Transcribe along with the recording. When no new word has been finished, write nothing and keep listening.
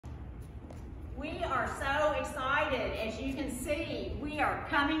are so excited. As you can see, we are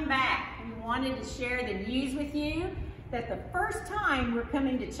coming back. We wanted to share the news with you that the first time we're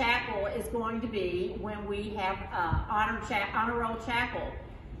coming to chapel is going to be when we have honor roll chapel.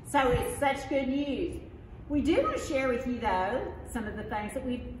 So it's such good news. We do want to share with you, though, some of the things that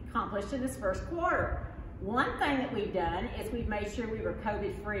we've accomplished in this first quarter. One thing that we've done is we've made sure we were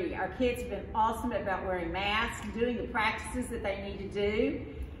COVID-free. Our kids have been awesome about wearing masks, doing the practices that they need to do,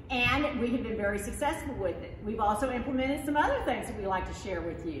 and we have been very successful with it. We've also implemented some other things that we like to share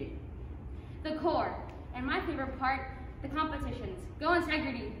with you. The core, and my favorite part, the competitions. Go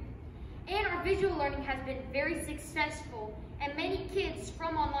Integrity. And our visual learning has been very successful, and many kids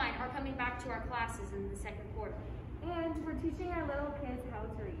from online are coming back to our classes in the second quarter. And we're teaching our little kids how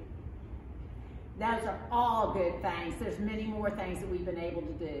to read. Those are all good things. There's many more things that we've been able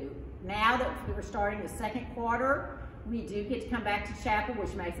to do. Now that we're starting the second quarter, we do get to come back to chapel,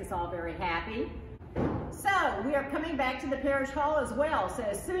 which makes us all very happy. So we are coming back to the parish hall as well. So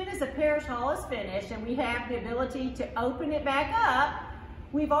as soon as the parish hall is finished and we have the ability to open it back up,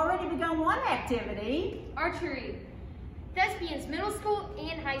 we've already begun one activity. Archery. Thespians, middle school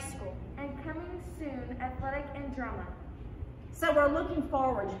and high school. And coming soon, athletic and drama. So we're looking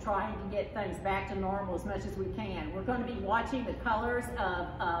forward to trying to get things back to normal as much as we can. We're going to be watching the colors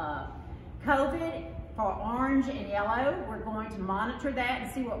of COVID for orange and yellow. We're going to monitor that and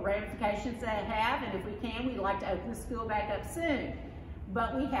see what ramifications they have, and if we can, we'd like to open the school back up soon.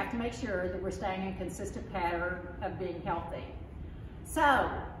 But we have to make sure that we're staying in a consistent pattern of being healthy. So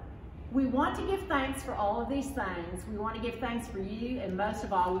we want to give thanks for all of these things. We want to give thanks for you, and most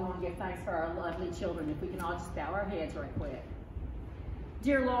of all, we want to give thanks for our lovely children. If we can all just bow our heads right quick.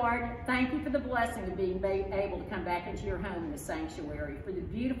 Dear Lord, thank you for the blessing of being able to come back into your home in the sanctuary, for the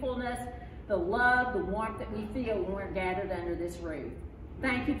beautifulness, the love, the warmth that we feel when we're gathered under this roof.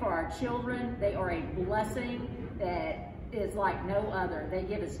 Thank you for our children. They are a blessing that is like no other. They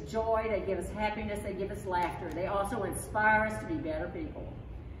give us joy, they give us happiness, they give us laughter. They also inspire us to be better people.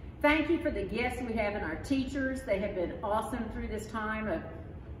 Thank you for the gifts we have in our teachers. They have been awesome through this time of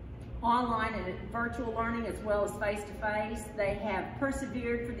online and virtual learning as well as face-to-face. They have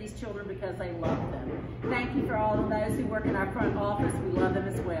persevered for these children because they love them. Thank you for all of those who work in our front office. We love them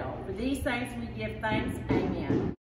as well. For these things we give thanks. Amen.